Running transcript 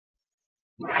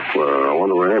Well, I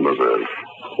wonder where Amos is.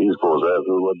 He's supposed to ask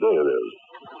me what day it is.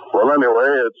 Well, anyway,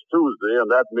 it's Tuesday,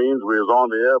 and that means we is on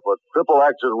the air for Triple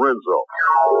Action Rinso.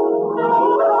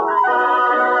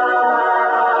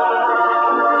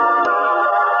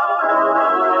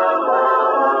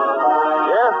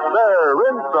 Yes, sir,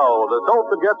 Rinso, the soap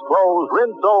that gets clothes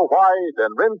Rinso white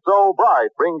and Rinso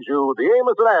bright, brings you the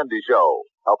Amos and Andy Show.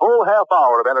 A full half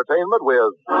hour of entertainment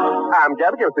with... I'm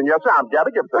Gabby Gibson. Yes, sir, I'm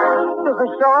Gabby Gibson. This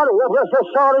is Shorty. Yes, this is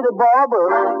Shorty the barber.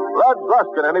 Bud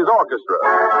Gruskin and his orchestra.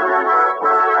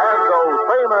 And those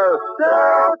famous...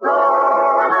 Delta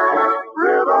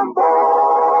Rhythm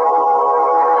Boys.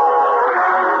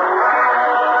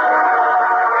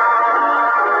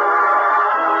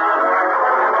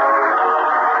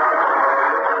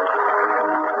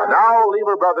 And now,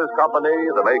 Lever Brothers Company,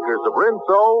 the makers of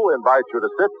Rinso, invite you to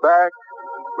sit back,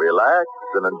 relax,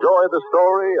 and enjoy the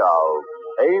story of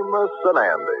Amos and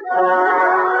Andy.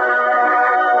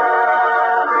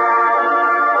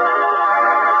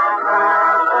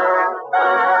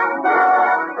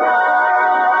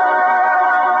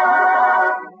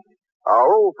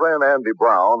 Our old friend Andy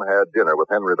Brown had dinner with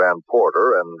Henry Van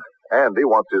Porter, and Andy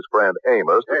wants his friend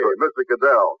Amos to... Hey, Mr.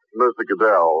 Goodell.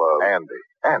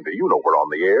 Andy, you know we're on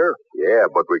the air. Yeah,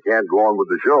 but we can't go on with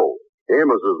the show.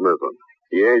 Amos is missing.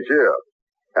 He ain't here.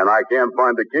 And I can't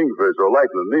find the Kingfish or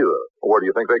Lightning neither. Where do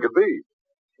you think they could be?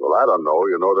 Well, I don't know.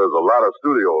 You know, there's a lot of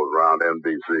studios around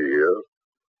NBC here.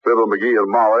 Fiddle McGee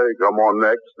and Molly come on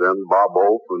next, then Bob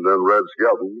Hope, and then Red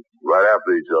Skelton, right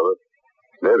after each other.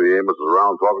 Maybe Amos is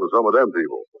around talking to some of them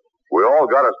people. We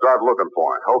all got to start looking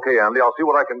for him. Okay, Andy, I'll see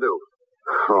what I can do.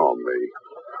 Oh, me.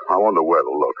 I wonder where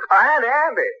to look.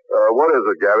 Andy. What is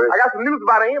it, Gabby? I got some news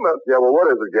about Amos. Yeah, well, what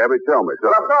is it, Gabby? Tell me.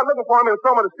 Well, I started looking for him in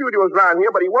some of the studios around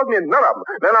here, but he wasn't in none of them.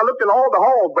 Then I looked in all the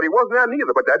halls, but he wasn't there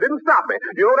neither. But that didn't stop me.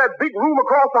 You know that big room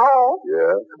across the hall?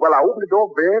 Yeah. Well, I opened the door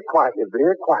very quietly.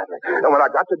 And when I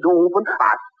got the door open,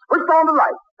 I switched on the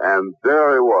light. And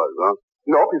there he was, huh?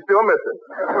 Nope, he's still missing.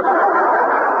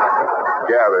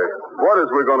 Gabby, what is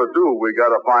we going to do? We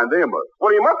got to find Amos. Well,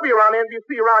 he must be around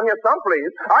NBC around here someplace.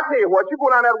 I tell you what, you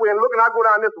go down that way and look, and I go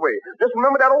down this way. Just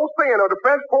remember that old saying of the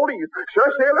French police,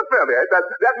 cherchez la femme.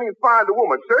 That means find a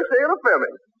woman. Cherchez la femme.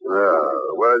 Yeah,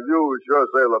 well, you sure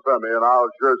say La Femme, and I'll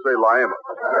sure say La Amos.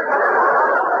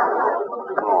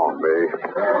 Oh, me.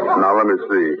 Now, let me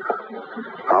see.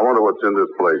 I wonder what's in this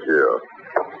place here.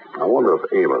 I wonder if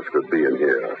Amos could be in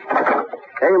here.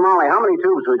 Hey, Molly, how many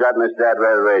tubes we got in this Dad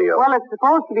Red radio? Well, it's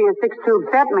supposed to be a 6-tube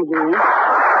set, McGee.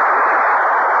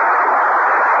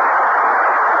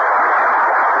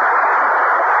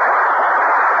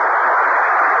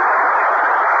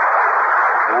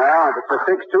 Well, if it's a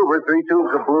 6-tuber, 3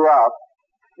 tubes are blew out.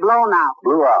 Blown out.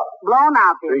 Blew out. Blown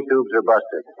out, dear. 3 tubes are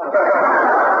busted.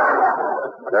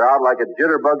 They're out like a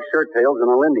jitterbug shirt tails in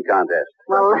a Lindy contest.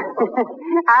 Well,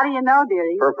 how do you know,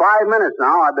 dearie? For 5 minutes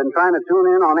now, I've been trying to tune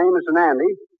in on Amos and Andy,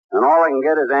 and all I can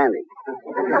get is Andy.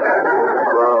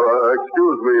 Well,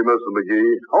 excuse me, Mr.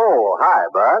 McGee. Oh, hi,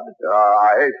 Bud.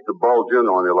 I hate to bulge in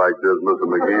on you like this,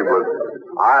 Mr. McGee, but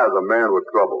I is a man with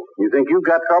trouble. You think you've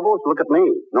got troubles? Look at me.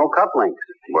 No cufflinks.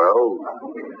 Well,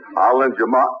 I'll lend you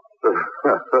my...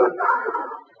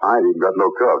 I ain't even got no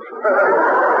cuffs.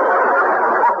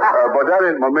 But that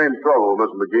ain't my main trouble,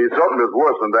 Mr. McGee. Something is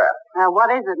worse than that. What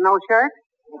is it, no shirt?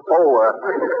 Oh,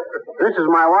 this is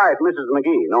my wife, Mrs.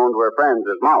 McGee, known to her friends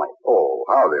as Molly. Oh,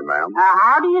 howdy, ma'am.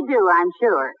 How do you do, I'm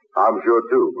sure. I'm sure,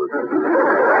 too, but...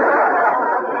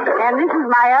 And this is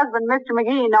my husband, Mr.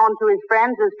 McGee, known to his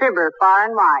friends as Fibber, far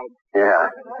and wide. Yeah.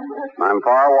 I'm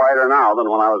far wider now than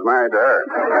when I was married to her.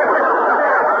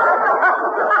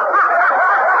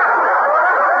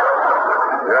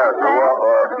 Yes, well,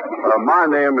 my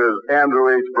name is Andrew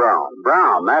H. Brown.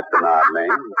 Brown, that's an odd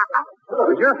name.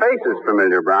 But your face is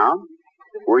familiar, Brown.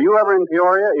 Were you ever in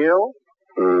Peoria, ill?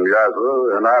 Yes,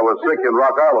 sir, and I was sick in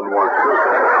Rock Island once, too.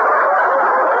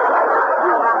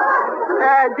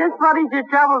 Just what is your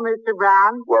trouble, Mr.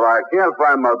 Brown? Well, I can't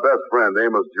find my best friend,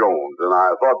 Amos Jones, and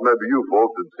I thought maybe you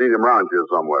folks had seen him around here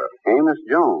somewhere. Amos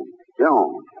Jones.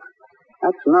 Jones.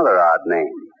 That's another odd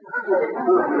name.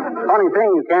 Funny thing,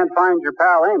 you can't find your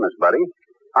pal Amos, buddy.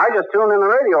 I just tuned in the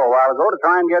radio a while ago to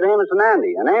try and get Amos and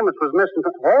Andy, and Amos was missing...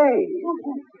 Hey!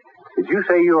 Did you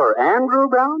say you were Andrew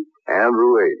Brown?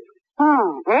 Andrew H.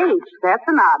 H. That's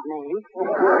an odd name.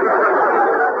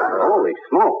 Holy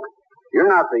smoke. You're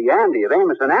not the Andy of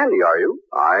Amos and Andy, are you?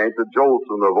 I ain't the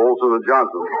Jolson of Olson and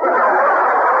Johnson.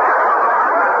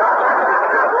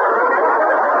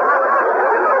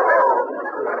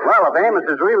 Well, if Amos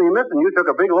is really missing, you took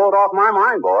a big load off my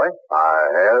mind, boy. I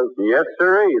has. Yes,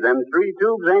 sirree. Them 3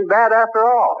 tubes ain't bad after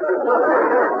all.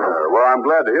 Well, I'm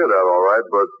glad to hear that, all right.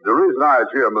 But the reason I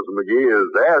was here, Mr. McGee,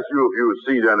 is to ask you if you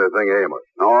seen anything Amos.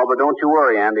 No, but don't you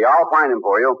worry, Andy. I'll find him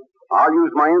for you. I'll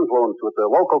use my influence with the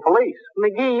local police.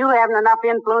 McGee, you haven't enough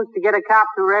influence to get a cop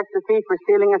to arrest a thief for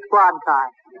stealing a squad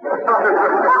car.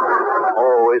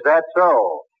 Oh, is that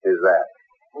so? Is that?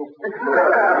 I'll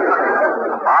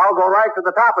go right to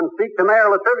the top and speak to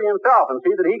Mayor Latrivia himself and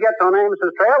see that he gets on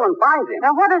Amos's trail and finds him.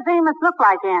 Now, what does Amos look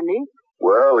like, Andy?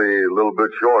 Well, he's a little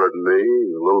bit shorter than me,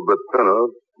 a little bit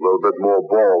thinner, a little bit more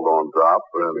bald on top,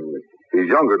 and he's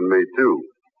younger than me, too.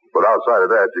 But outside of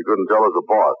that, you couldn't tell us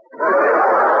apart.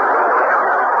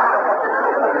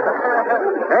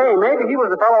 Hey, maybe he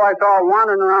was the fellow I saw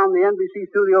wandering around the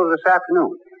NBC studios this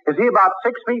afternoon. Is he about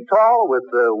 6 feet tall with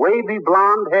wavy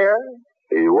blonde hair?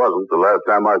 He wasn't the last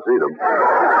time I seen him.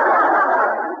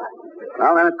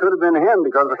 Well, then it could have been him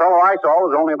because the fellow I saw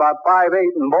was only about 5'8"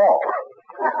 and bald.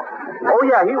 Oh,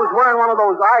 yeah, he was wearing one of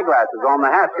those eyeglasses on the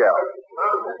hat shell.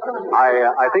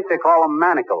 I think they call them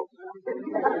manacles.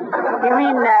 You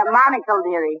mean monocle,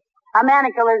 dearie. A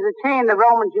manacle is a chain the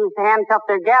Romans used to handcuff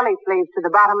their galley slaves to the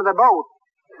bottom of the boat.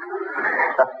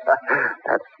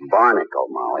 That's barnacle,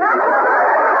 Molly.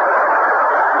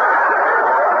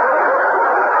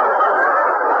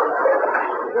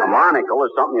 A monocle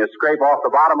is something you scrape off the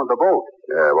bottom of the boat.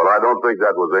 Yeah, well, I don't think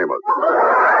that was Amos.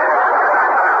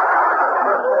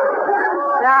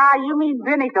 Ah, you mean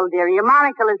binnacle, dearie. A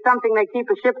monocle is something they keep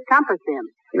a ship's compass in.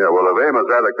 Yeah, well, if Amos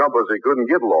had a compass, he couldn't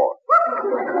get lost.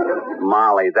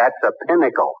 Molly, that's a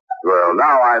pinnacle. Well,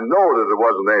 now I know that it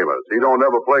wasn't Amos. He don't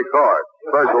ever play cards.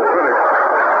 Special pinnacle.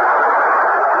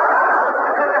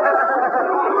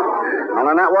 Well,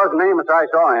 then that wasn't Amos I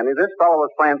saw, Andy. This fellow was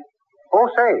playing... Oh,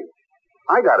 say,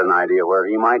 I got an idea where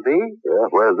he might be. Yeah,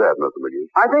 where's that, Mr. McGee?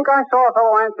 I think I saw a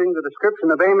fellow answering the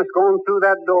description of Amos going through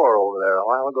that door over there a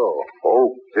while ago.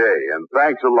 Okay, and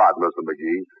thanks a lot, Mr.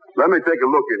 McGee. Let me take a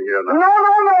look in here now. No,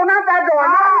 not that door.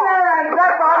 Not in there, Andy.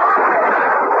 That door.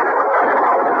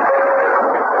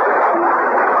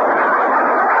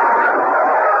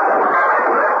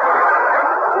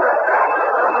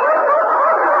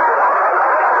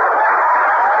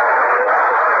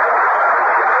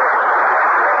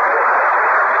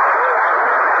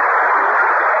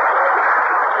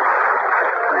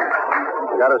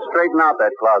 Got to straighten out that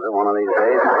closet one of these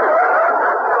days.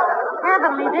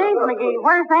 Heavenly days, McGee.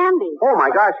 Where's Andy? Oh,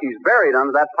 my gosh, he's buried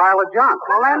under that pile of junk.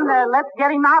 Well, then, let's get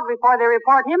him out before they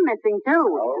report him missing,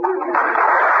 too.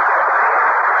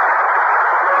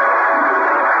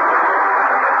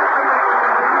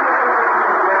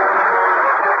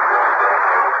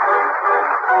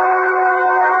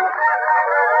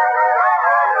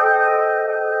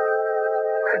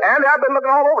 Andy, I've been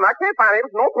looking all over, and I can't find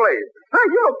Amos no place. Say,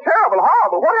 you look terrible,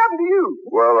 horrible. What happened to you?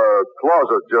 Well, a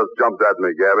closet just jumped at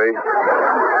me, Gabby.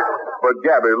 But,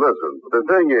 Gabby, listen. The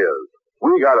thing is,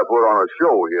 we got to put on a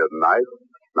show here tonight.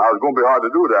 Now, it's going to be hard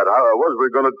to do that. What are we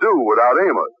going to do without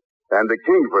Amos? And the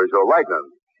Kingfisher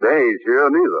Lightning. They ain't here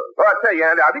neither. Well, I tell you,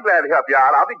 Andy, I'll be glad to help you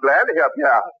out. I'll be glad to help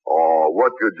you out. Oh,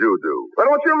 what could you do?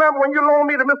 Well, don't you remember when you loaned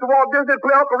me to Mr. Walt Disney to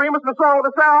play Uncle Remus the Song of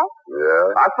the South?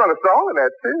 Yeah? I sung a song in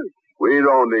that, too. We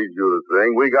don't need you to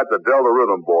sing. We got the Delta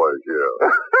Rhythm Boys here.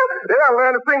 They gotta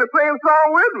learn to sing the same song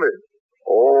with me.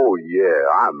 Oh, yeah,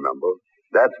 I remember.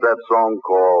 That's that song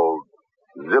called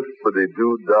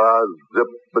Zippity-Doo-Dah,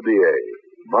 Zippity-A.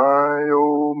 My,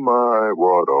 oh, my,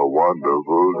 what a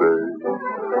wonderful day.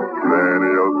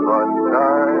 Plenty of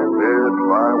sunshine in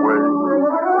my way.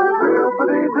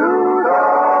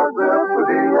 Zippity-Doo-Dah,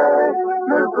 Zippity-A.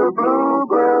 Mr.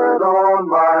 Bluebird on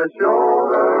my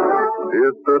shoulder.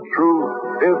 It's the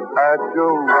truth, it's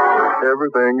actual.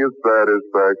 Everything is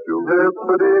satisfactory.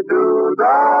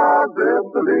 Zippity-Doo-Dah,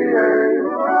 Zippity-A.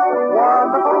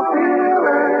 Wonderful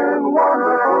feeling,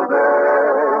 wonderful day.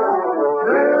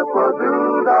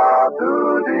 Zip-a-doo-dah,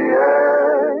 doo-dee-a.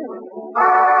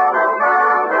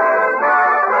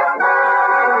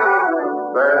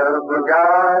 There's a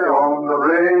guy on the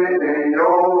radio,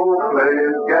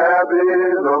 plays Gabby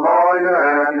the lawyer,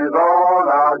 and he's on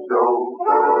our show.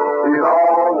 He's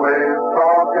always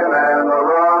talking and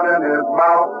running his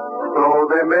mouth, so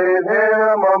they made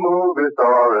him a movie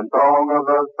star and Song of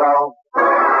the South.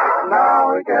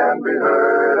 Now he can be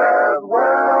heard as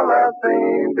well as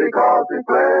seen because he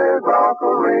plays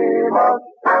Uncle Remus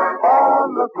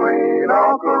on the screen.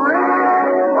 Uncle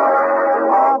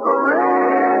Remus, Uncle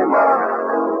Remus,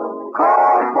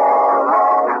 come on,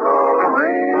 Uncle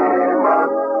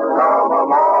Remus, come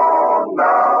along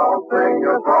now, sing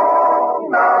your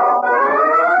song now.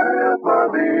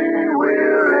 Zippity,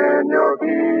 we're in your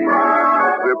key.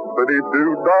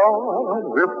 Zippity-doo-dah,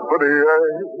 Zippity-yay.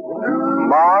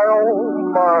 My, oh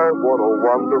my, what a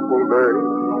wonderful day.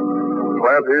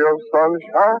 Plenty of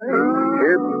sunshine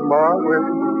heading my way.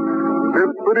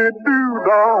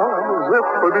 Zippity-doo-dah,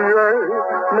 zippity-yay.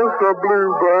 Mr.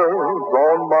 Bluebird's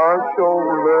on my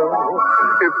shoulder.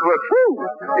 It's the truth.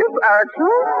 It's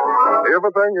actual.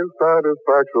 Everything is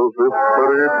satisfactual.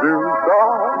 Zippity-doo-dah,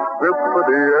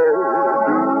 zippity-yay.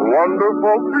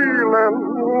 Wonderful feeling,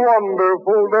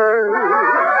 wonderful day.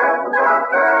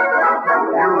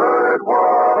 You heard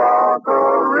what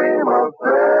Uncle Remus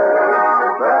said.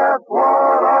 That's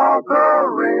what Uncle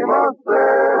Remus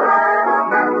said.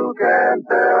 You can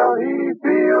tell he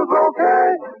feels okay.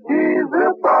 He's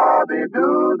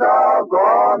zippity-doo-dah's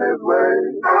on his way.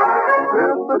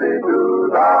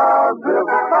 Zippity-doo-dah,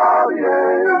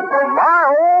 zippity-yay. My,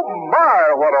 oh my,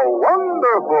 what a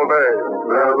wonderful day.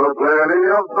 There's a plenty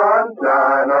of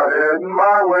sunshine ahead in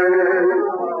my way.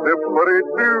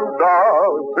 Zippity-doo-dah,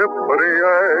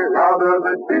 zippity-yay. How does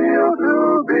it feel to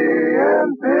be in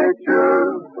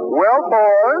pictures? Well,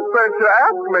 boys, since you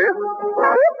asked me,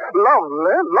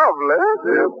 lovely, lovely.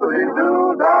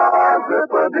 Zippity-doo-dah,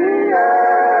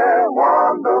 zippity-yay.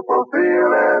 Wonderful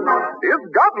feeling. It's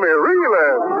got me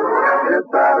reeling. It's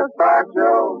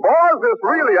satisfaction. Boys, it's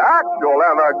really actual.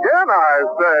 And again I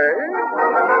say,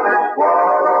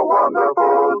 what a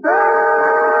wonderful day.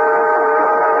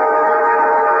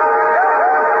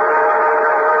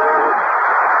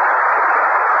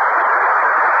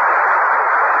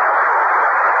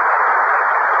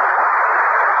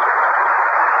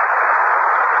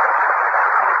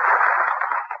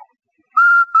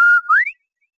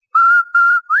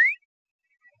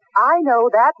 I know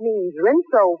that means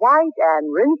Rinso White and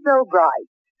Rinso Bright.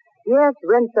 Yes,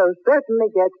 Rinso certainly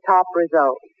gets top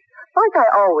results. Like I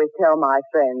always tell my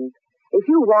friends, if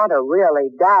you want a really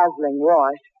dazzling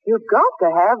wash, you've got to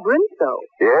have Rinso.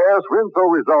 Yes, Rinso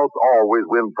results always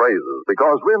win praises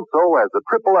because Rinso has a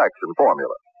triple action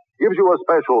formula. Gives you a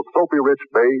special soapy-rich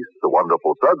base, a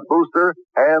wonderful suds booster,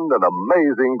 and an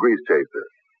amazing grease chaser.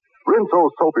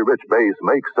 Rinso's soapy-rich base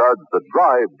makes suds that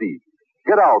drive deep.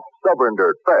 Get out stubborn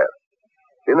dirt fast.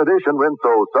 In addition,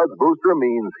 Rinso's Suds Booster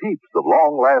means heaps of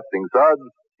long-lasting suds,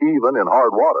 even in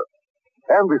hard water.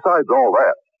 And besides all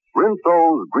that,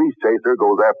 Rinso's Grease Chaser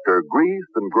goes after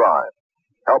grease and grime,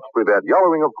 helps prevent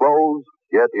yellowing of clothes,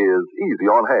 yet is easy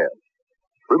on hands.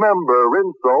 Remember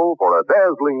Rinso for a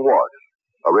dazzling wash.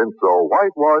 A Rinso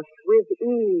white wash with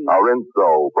ease. A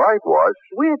Rinso bright wash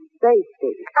with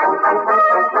safety.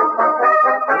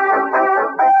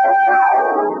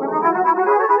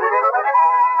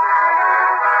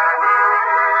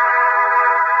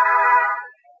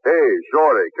 Hey,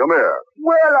 Shorty, come here.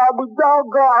 Well, I was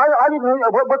doggone. I didn't hear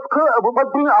what's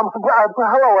I'm surprised.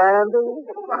 Hello, Andy.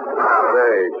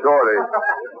 Hey, Shorty,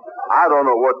 I don't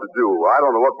know what to do. I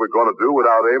don't know what we're going to do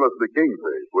without Amos the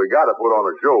Kingfish. We got to put on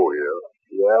a show here.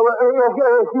 Yeah, well,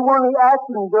 if you want any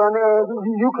acting done,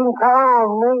 you can count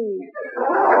on me.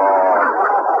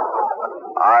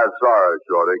 I'm sorry,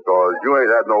 Shorty, because you ain't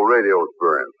had no radio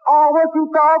experience. Oh, what you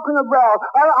talking about?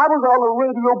 I was on a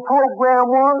radio program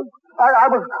once. I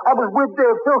was with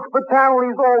Phil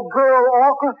Spitali's old girl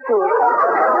orchestra.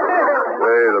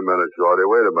 Wait a minute, Shorty,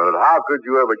 wait a minute. How could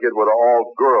you ever get with an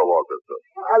all-girl orchestra?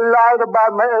 I lied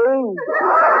about my age.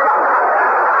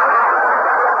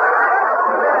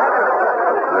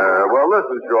 Well,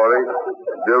 listen, Shorty.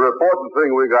 The important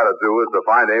thing we got to do is to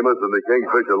find Amos and the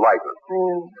Kingfisher likeness.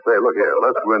 Say, look here.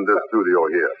 Let's go in this studio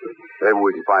here. Maybe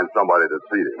we can find somebody to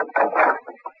seat him.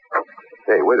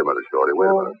 Hey, wait a minute, Shorty.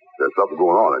 Wait a minute. There's something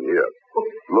going on in here.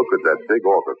 Look at that big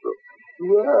orchestra.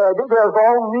 Yeah, they're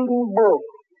all reading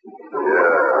books.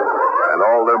 Yeah, and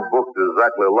all them books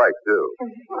exactly alike, too.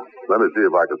 Let me see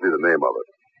if I can see the name of it.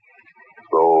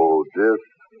 So, this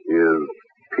is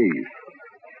Peace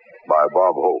by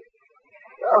Bob Hope.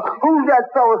 Who's that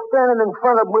fellow standing in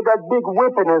front of him with that big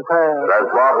whip in his hand? That's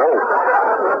Bob Hope.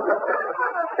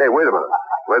 Hey, wait a minute.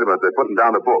 Wait a minute. They're putting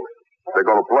down the books. They're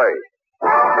going to play.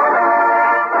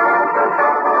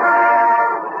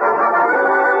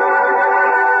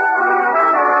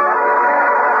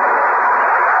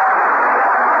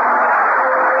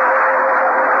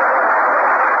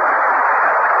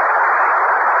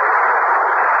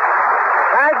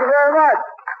 Thank you very much.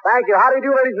 Thank you. How do you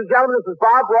do, ladies and gentlemen? This is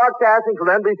Bob broadcasting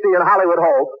from NBC in Hollywood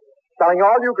Hope, telling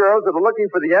all you girls that are looking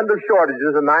for the end of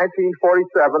shortages in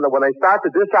 1947 that when they start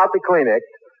to dish out the Kleenex,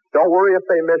 don't worry if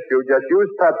they miss you. Just use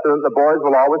Pepsodent. The boys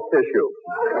will always kiss you.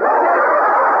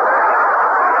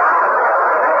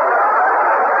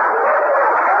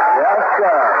 Yes,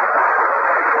 sir.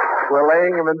 We're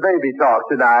laying him in baby talk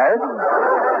tonight.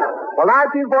 Well,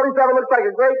 1947 looks like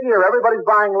a great year. Everybody's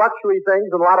buying luxury things,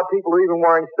 and a lot of people are even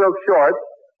wearing silk shorts.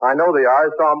 I know they are.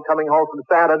 I saw them coming home from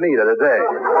Santa Anita today.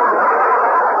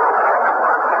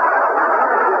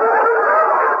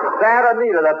 Santa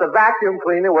Anita, that's a vacuum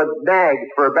cleaner with nags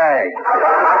for bags.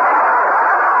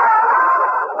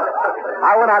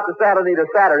 I went out to Santa Anita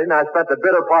Saturday, and I spent the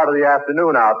bitter part of the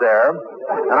afternoon out there.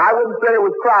 And I wouldn't say it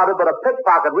was crowded, but a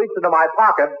pickpocket reached into my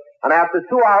pocket, and after 2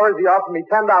 hours, he offered me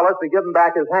 $10 to give him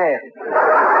back his hand.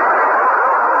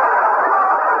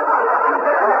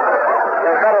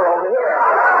 They're better over here.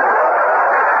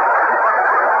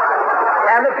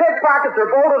 And the pickpockets are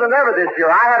bolder than ever this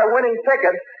year. I had a winning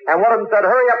ticket, and one of them said,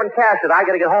 hurry up and cash it. I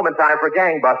got to get home in time for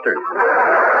gangbusters.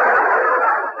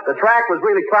 The track was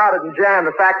really crowded and jammed.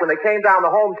 In fact, when they came down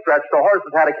the home stretch, the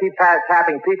horses had to keep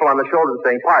tapping people on the shoulder and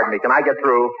saying, pardon me, can I get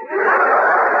through?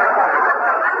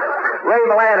 Ray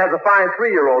Milan has a fine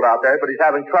 3-year-old out there, but he's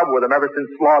having trouble with him ever since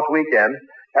last weekend.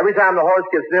 Every time the horse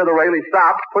gets near the rail, he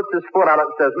stops, puts his foot on it,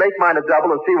 and says, make mine a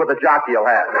double and see what the jockey will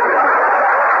have.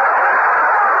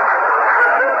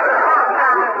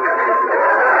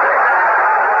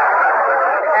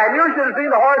 And you should have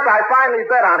seen the horse I finally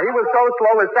bet on. He was so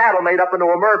slow his saddle made up into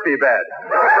a Murphy bed.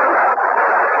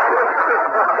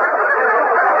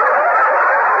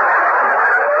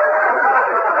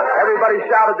 Everybody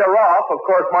shouted they're off. Of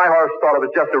course, my horse thought it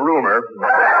was just a rumor.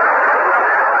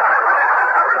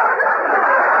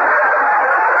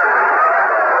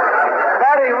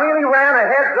 But he really ran a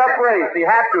heads-up race. He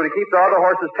had to keep the other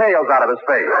horses' tails out of his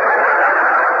face.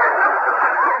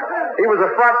 He was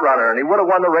a front runner, and he would have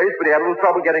won the race, but he had a little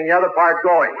trouble getting the other part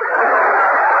going.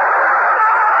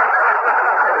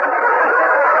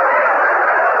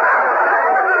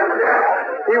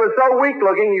 He was so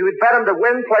weak-looking, you would bet him to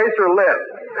win, place, or live.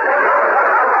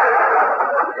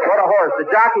 What a horse. The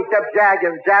jockey kept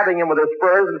jabbing him with his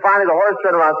spurs, and finally the horse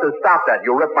turned around and said, stop that,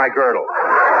 you'll rip my girdle.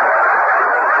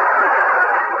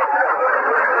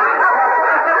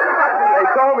 They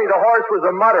told me the horse was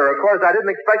a mutter. Of course, I didn't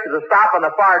expect it to stop on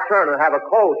the far turn and have a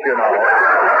colt, you know.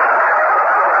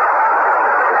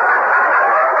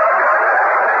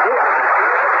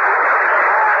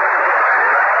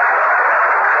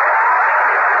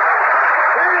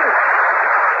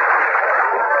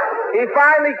 He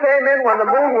finally came in when the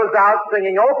moon was out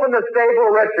singing, Open the Stable,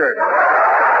 Richard.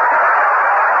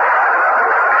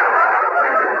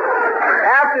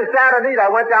 After Santa Anita, I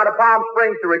went down to Palm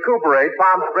Springs to recuperate.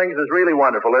 Palm Springs is really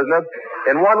wonderful, isn't it?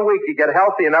 In 1 week, you get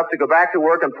healthy enough to go back to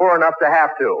work and poor enough to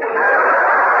have to.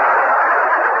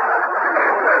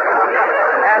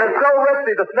 And it's so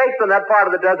risky, the snakes in that part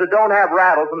of the desert don't have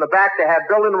rattles. In the back, they have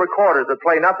built-in recorders that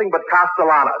play nothing but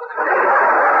Castellanos.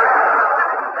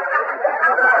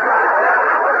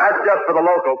 That's just for the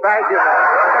local. Thank you.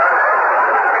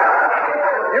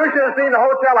 You should have seen the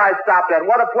hotel I stopped at.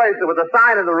 What a place. There was a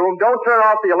sign in the room, don't turn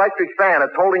off the electric fan.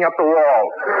 It's holding up the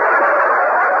walls.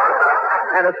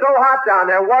 And it's so hot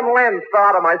down there, one lens fell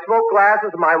out of my smoke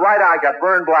glasses and my right eye got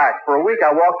burned black. For a week,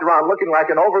 I walked around looking like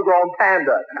an overgrown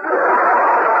panda.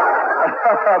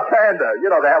 Panda. You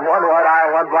know, they have one white eye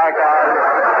and one black eye.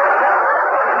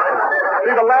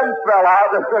 See, the lens fell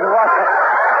out. It's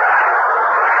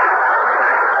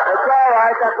all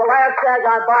right. That's the last tag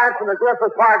I'm buying from the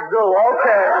Griffith Park Zoo.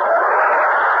 Okay.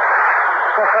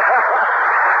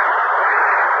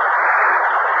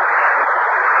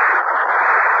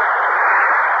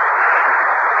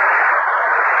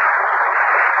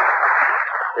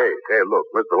 Hey, look,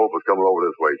 Mr. Hope is coming over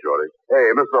this way, Shorty.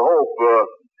 Hey, Mr. Hope,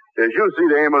 did you see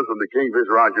the Amos and the Kingfish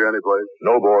around here anyplace?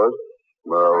 No, boys.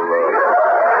 Well,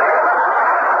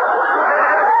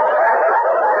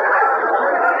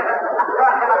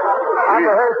 I'm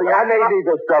rehearsing. I may need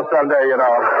this stuff someday, you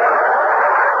know.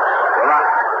 Well,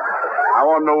 I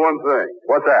want to know one thing.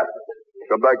 What's that?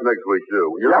 Come back next week,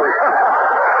 too. You know.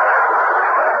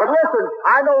 But listen,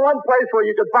 I know one place where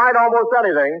you can find almost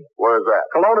anything. Where is that?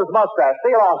 Colonna's Mustache.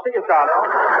 See you long. See you, Charlie.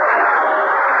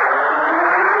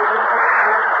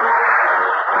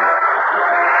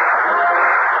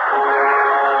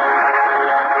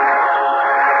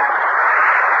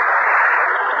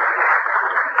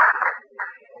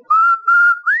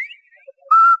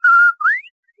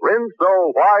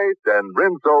 Rinso White and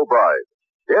Rinso Bright.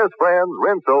 Yes, friends,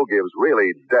 Rinso gives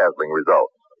really dazzling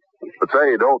results. But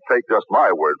say, don't take just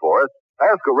my word for it.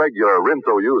 Ask a regular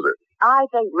Rinso user. I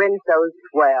think Rinso's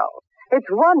swell. It's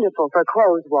wonderful for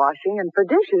clothes washing and for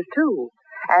dishes, too.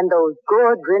 And those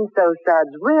good Rinso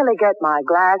suds really get my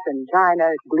glass and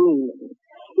china gleaming.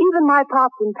 Even my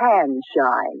pots and pans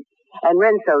shine. And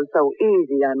Rinso's so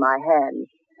easy on my hands.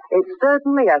 It's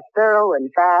certainly a thorough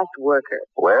and fast worker.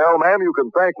 Well, ma'am, you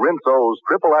can thank Rinso's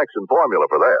triple action formula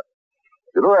for that.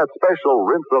 You know that special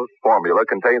rinse formula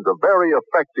contains a very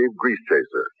effective grease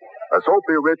chaser. A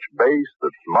soapy-rich base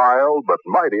that's mild but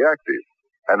mighty active.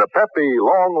 And a peppy,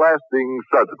 long-lasting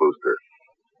suds booster.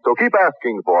 So keep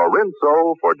asking for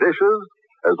Rinso for dishes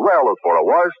as well as for a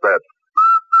wash that's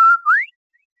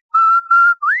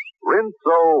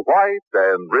Rinso white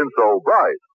and Rinso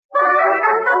bright.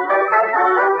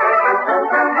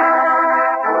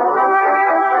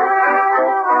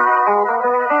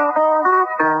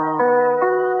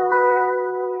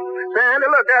 Sandy,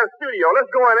 look, that's the studio. Let's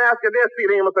go and ask if they're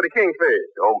seeing Amos of the Kingfish.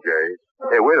 Okay.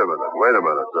 Hey, wait a minute.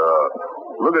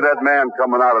 Look at that man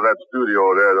coming out of that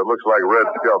studio there that looks like Red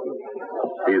Skelton.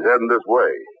 He's heading this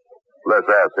way. Let's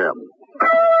ask him.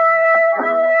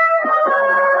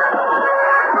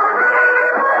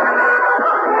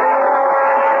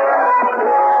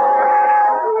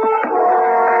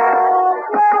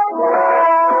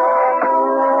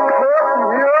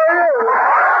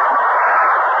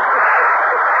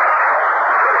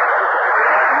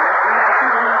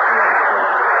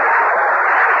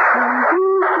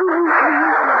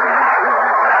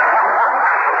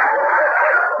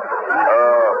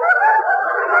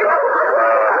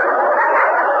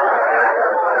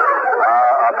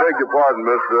 Pardon,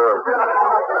 mister.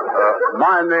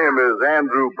 My name is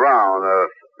Andrew Brown.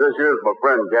 This here's my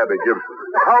friend Gabby Gibson.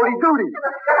 Howdy doody.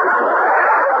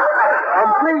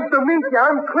 I'm pleased to meet you.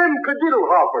 I'm Clem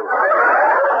Cadiddlehopper.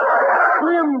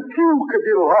 Clem Q.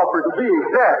 Cadiddlehopper, to be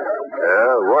exact.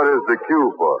 Yeah? What is the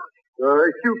Q for?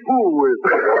 Q pool with.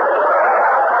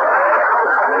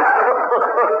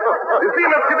 You see,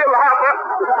 Mr. Cadiddlehopper,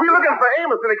 we're looking for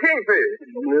Amos and the Kingfish.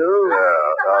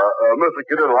 Yeah. Mr.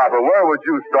 Cadiddlehopper, where would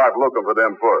you start looking for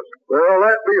them first? Well,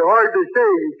 that'd be hard to say.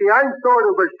 You see, I'm sort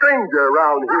of a stranger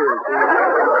around here.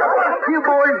 You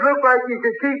boys look like you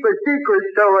could keep a secret,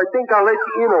 so I think I'll let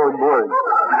you in on one.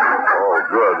 Oh,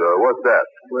 good. What's that?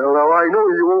 Well, now, I know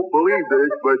you won't believe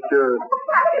this, but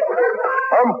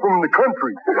I'm from the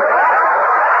country.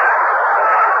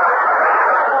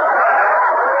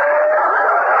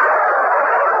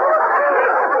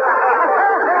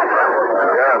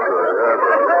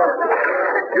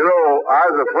 You know, I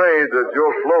was afraid that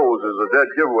your clothes is a dead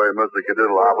giveaway, Mr.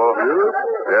 Cadiddlehopper.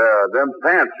 Yeah, them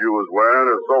pants you was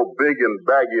wearing are so big and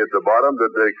baggy at the bottom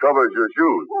that they covers your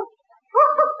shoes.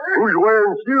 Who's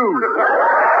wearing shoes?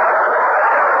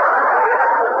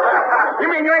 You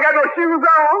mean you ain't got no shoes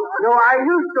on? No, I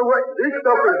used to wear... This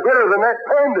stuff is better than that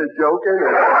panda joke, ain't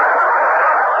it?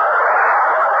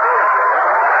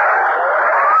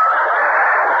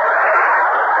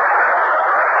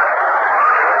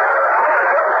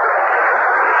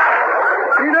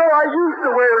 I used to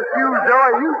wear shoes, though.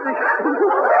 I used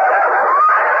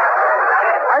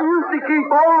to keep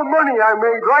all the money I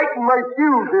made right in my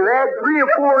shoes and add 3 or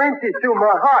 4 inches to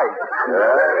my height.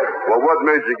 Yeah? Well, what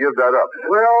made you give that up?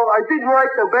 Well, I didn't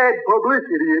like the bad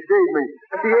publicity it gave me.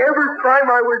 See, every time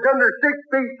I was under 6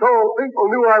 feet tall, people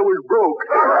knew I was broke.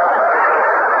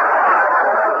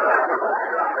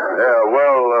 Yeah,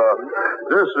 well,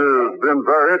 this has been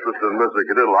very interesting, Mr.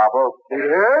 Cadiddlehopper.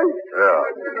 Yeah? Yeah.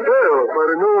 Well, if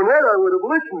I'd have known that, I would have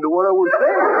listened to what I was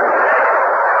saying.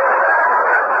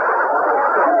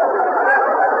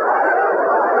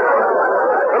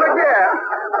 Well, look here.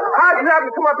 How'd you happen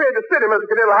to come up here to the city, Mr.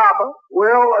 Cadiddlehopper?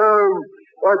 Well,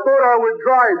 I thought I would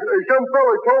drive. Some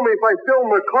fella told me if I filled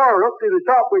my car up to the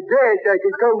top with gas, I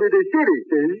could come to the city,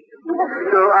 see?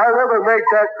 So I'll never make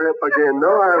that trip again,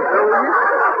 though, I'll tell you.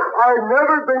 I've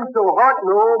never been so hot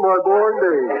in all my born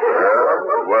days. Yeah?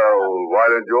 Well, why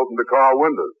didn't you open the car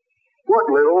windows? What,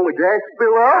 let all the gas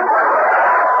spill out?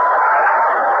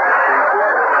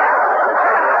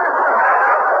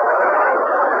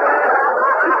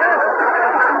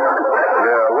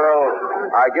 Yeah, well,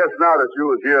 I guess now that you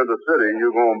was here in the city,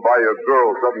 you're going to buy your girl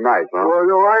something nice, huh? Well,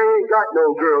 no, I ain't got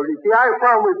no girls. You see, I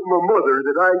promised my mother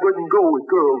that I wouldn't go with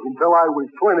girls until I was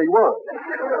 21.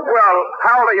 Well,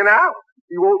 how old are you now?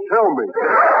 He won't tell me.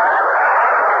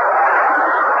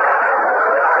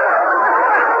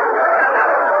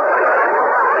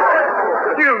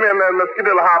 Excuse me a minute, Miss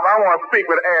Cadiddlehopper. I want to speak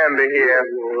with Andy here.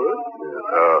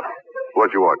 What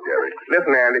you want, Gary?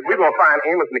 Listen, Andy, if we're going to find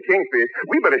Amos and the Kingfish,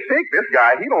 we better shake this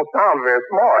guy. He don't sound very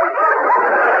smart.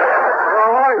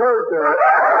 Oh, I heard that.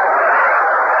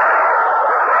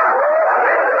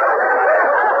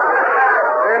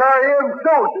 And I am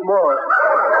so smart.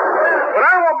 But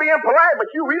I won't be impolite,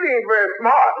 but you really ain't very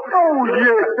smart. Oh,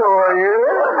 yes, I am.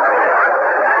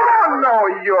 Oh, no,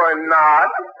 you're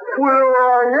not. Well,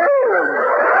 I am.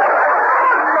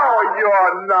 No,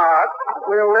 you're not.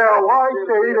 Well, now, why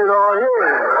say that I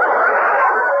am?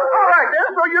 All right, then,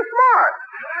 so you're smart.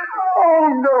 Oh,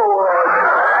 no, I'm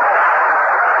not.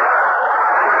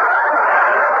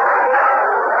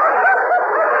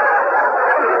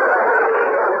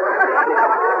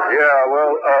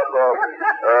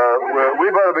 Well, we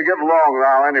better be getting along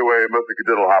now anyway, Mr.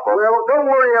 Cadiddlehopper. Well, don't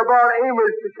worry about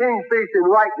Amos the Kingfish and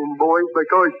Lightning, boys,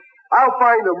 because I'll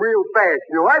find them real fast.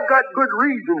 You know, I've got good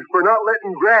reasons for not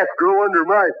letting grass grow under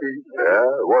my feet. Yeah?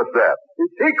 What's that? It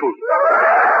tickles.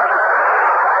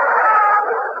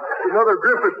 Another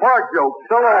Griffith Park joke.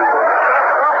 So long.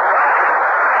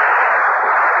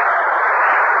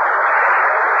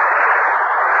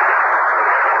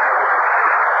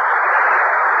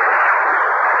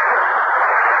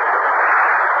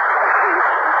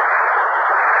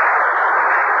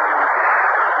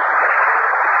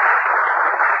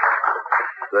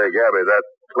 Say, Gabby, that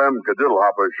Clem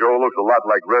Cadiddlehopper show looks a lot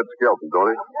like Red Skelton,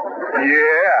 don't it?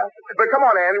 Yeah. But come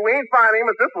on, Andy. We ain't finding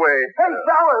Amos this way. Hey,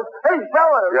 fellas.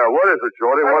 Yeah, what is it,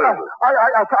 Shorty? What is it?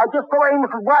 I just saw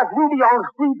Amos's wife, Ruby, on the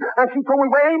street, and she told me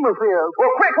where Amos is.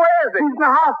 Well, quick, where is he? He's in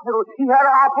the hospital. He had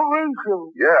an operation.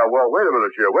 Yeah, well, wait a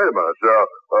minute, wait a minute.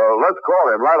 Let's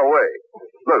call him right away.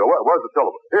 Look, where's the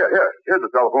telephone? Here's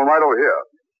the telephone right over here.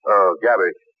 Gabby,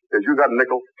 has you got a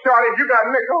nickel? Shorty, you got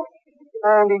a nickel?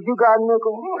 Andy, you got a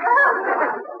nickel?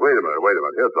 Wait a minute.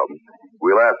 Here's something.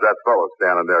 We'll ask that fellow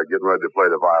standing there getting ready to play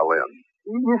the violin.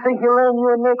 You think he'll lend you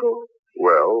a nickel?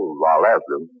 Well, I'll ask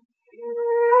him.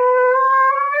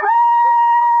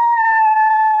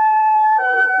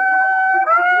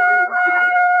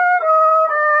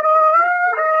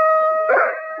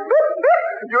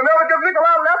 You'll never get a nickel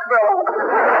out of that fellow.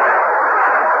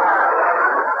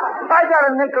 I got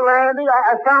a nickel, Andy.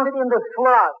 I found it in the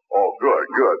slot. Oh, good.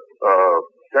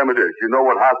 Tell me this. You know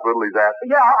what hospital he's at?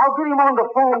 Yeah, I'll get him on the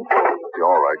phone. Yeah,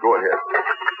 all right, go ahead.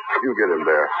 You get him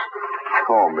there.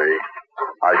 Call me.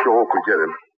 I sure hope we get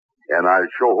him. And I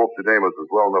sure hope that Amos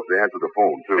is well enough to answer the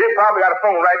phone, too. He probably got a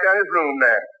phone right down his room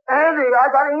there. Andy, I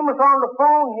got Amos on the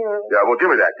phone here. Yeah, well,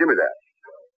 give me that.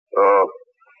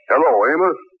 Hello,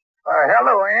 Amos?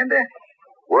 Hello, Andy.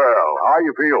 Well, how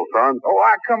you feel, son? Oh,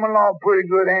 I come along pretty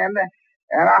good, Andy.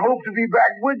 And I hope to be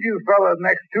back with you fellas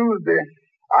next Tuesday.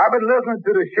 I've been listening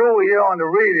to the show here on the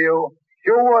radio.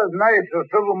 Sure was nice of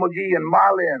Fibber McGee and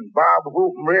Molly and Bob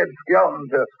Hoop and Red Skelton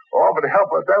to offer to help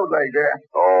us out like that.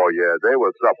 Oh, yeah, they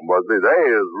was something, wasn't they? They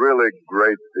is really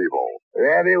great people.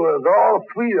 Yeah, they was all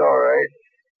sweet, all right.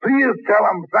 Please tell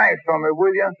them thanks for me,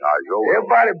 will you? I sure will.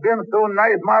 Everybody been so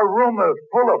nice. My room is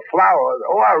full of flowers.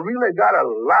 Oh, I really got a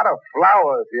lot of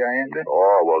flowers here, Andy.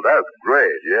 Oh, well, that's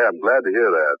great. Yeah, I'm glad to hear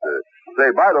that. Say,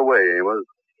 by the way, Amos,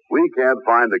 we can't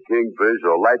find the Kingfish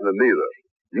or Lightning neither.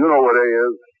 You know what they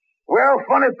is? Well,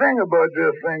 funny thing about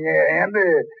this thing here, Andy,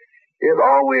 it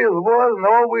always was and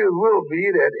always will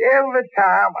be that every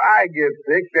time I get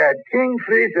sick, that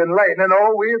Kingfish and Lightning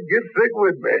always get sick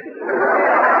with me.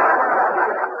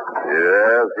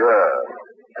 Yes, sir.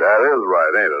 That is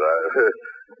right, ain't it?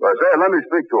 Well, say, let me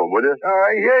speak to him, will you?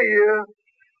 I hear you.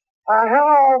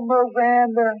 Hello, Miss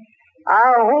Andy.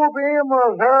 I hope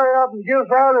Amos hurry up and get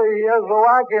out of here so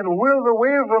I can whiz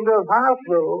away from this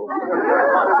hospital.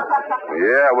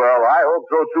 Yeah, well, I hope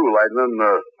so too, Lightning.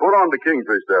 Put on the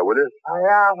Kingfish there, will you?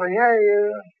 I hear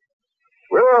you.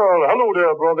 Well, hello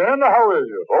there, brother. And how is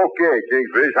you? Okay,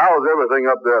 Kingfish. How's everything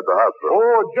up there at the hospital?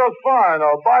 Oh, just fine.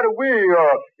 By the way,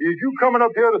 is you coming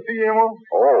up here to see Amos?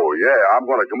 Oh, yeah. I'm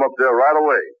going to come up there right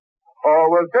away.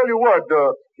 Well, tell you what.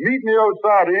 Meet me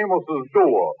outside Amos's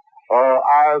door.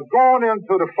 I've gone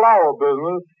into the flower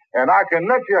business, and I can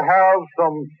let you have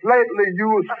some slightly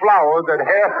used flowers at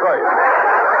half price.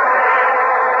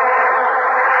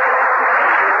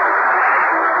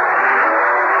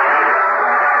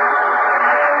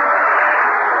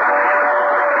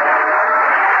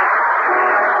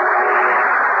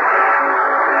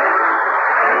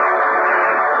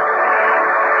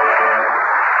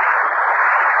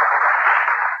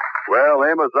 Well,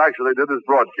 Amos actually did his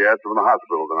broadcast from the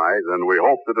hospital tonight, and we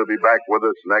hope that he'll be back with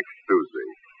us next Tuesday.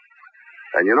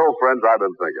 And you know, friends, I've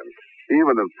been thinking,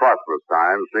 even in prosperous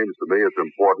times, seems to me it's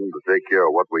important to take care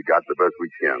of what we got the best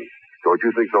we can. Don't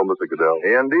you think so, Mr. Goodell?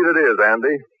 Indeed it is,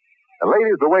 Andy. And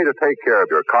ladies, the way to take care of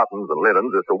your cottons and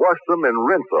linens is to wash them in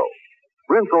Rinso.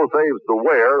 Rinso saves the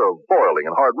wear of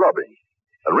boiling and hard rubbing.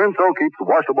 And Rinso keeps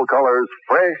washable colors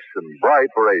fresh and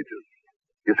bright for ages.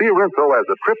 You see, Rinso has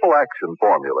a triple action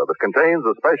formula that contains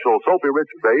a special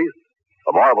soapy-rich base,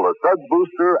 a marvelous suds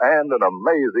booster, and an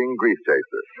amazing grease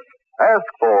chaser. Ask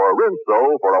for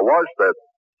Rinso for a wash that's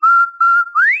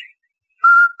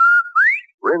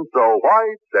Rinso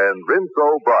white and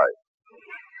Rinso bright.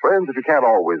 Friends, if you can't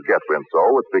always get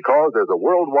Rinso, it's because there's a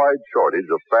worldwide shortage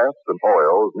of fats and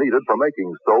oils needed for making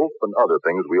soap and other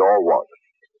things we all want.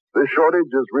 This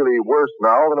shortage is really worse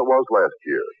now than it was last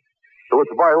year. So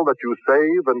it's vital that you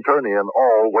save and turn in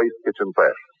all waste kitchen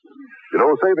fat. You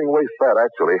know, saving waste fat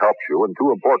actually helps you in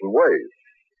two important ways.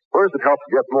 First, it helps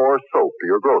get more soap to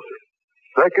your grocer.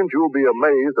 Second, you'll be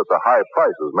amazed at the high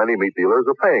prices many meat dealers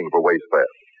are paying for waste fat.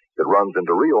 It runs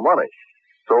into real money.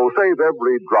 So save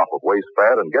every drop of waste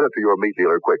fat and get it to your meat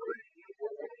dealer quickly.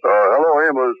 Hello,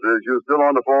 Amos. Is you still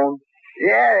on the phone?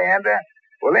 Yeah, Andy.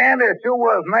 Well, Andy, it sure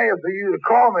was nice of you to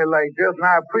call me like this, and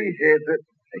I appreciate it.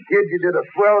 The kid, you did a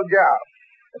swell job.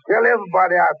 And tell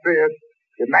everybody I said,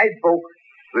 good night, folks.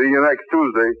 See you next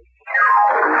Tuesday.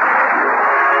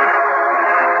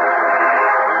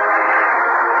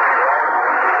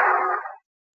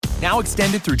 Now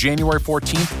extended through January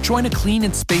 14th, join a clean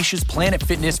and spacious Planet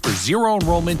Fitness for zero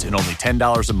enrollment and only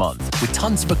 $10 a month. With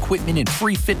tons of equipment and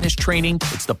free fitness training,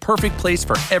 it's the perfect place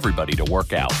for everybody to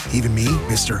work out. Even me,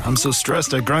 mister. I'm so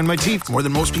stressed I grind my teeth more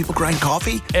than most people grind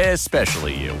coffee.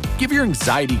 Especially you. Give your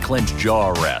anxiety-clenched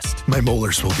jaw a rest. My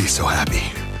molars will be so happy.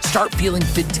 Start feeling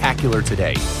fit-tacular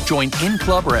today. Join in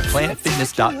club or at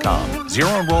planetfitness.com. Zero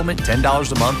enrollment,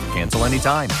 $10 a month, cancel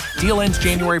anytime. Deal ends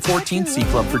January 14th. See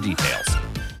club for details.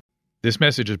 This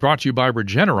message is brought to you by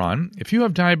Regeneron. If you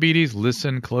have diabetes,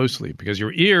 listen closely because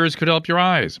your ears could help your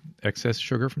eyes. Excess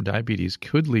sugar from diabetes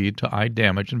could lead to eye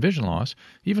damage and vision loss,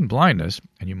 even blindness,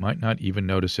 and you might not even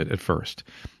notice it at first.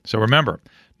 So remember,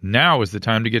 now is the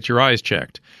time to get your eyes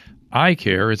checked. Eye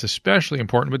care is especially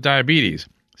important with diabetes.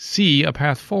 See a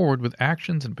path forward with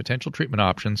actions and potential treatment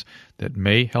options that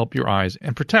may help your eyes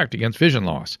and protect against vision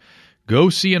loss. Go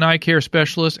see an eye care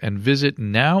specialist and visit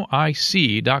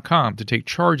noweyesee.com to take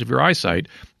charge of your eyesight.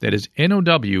 That is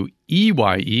NOWEYESEE.com.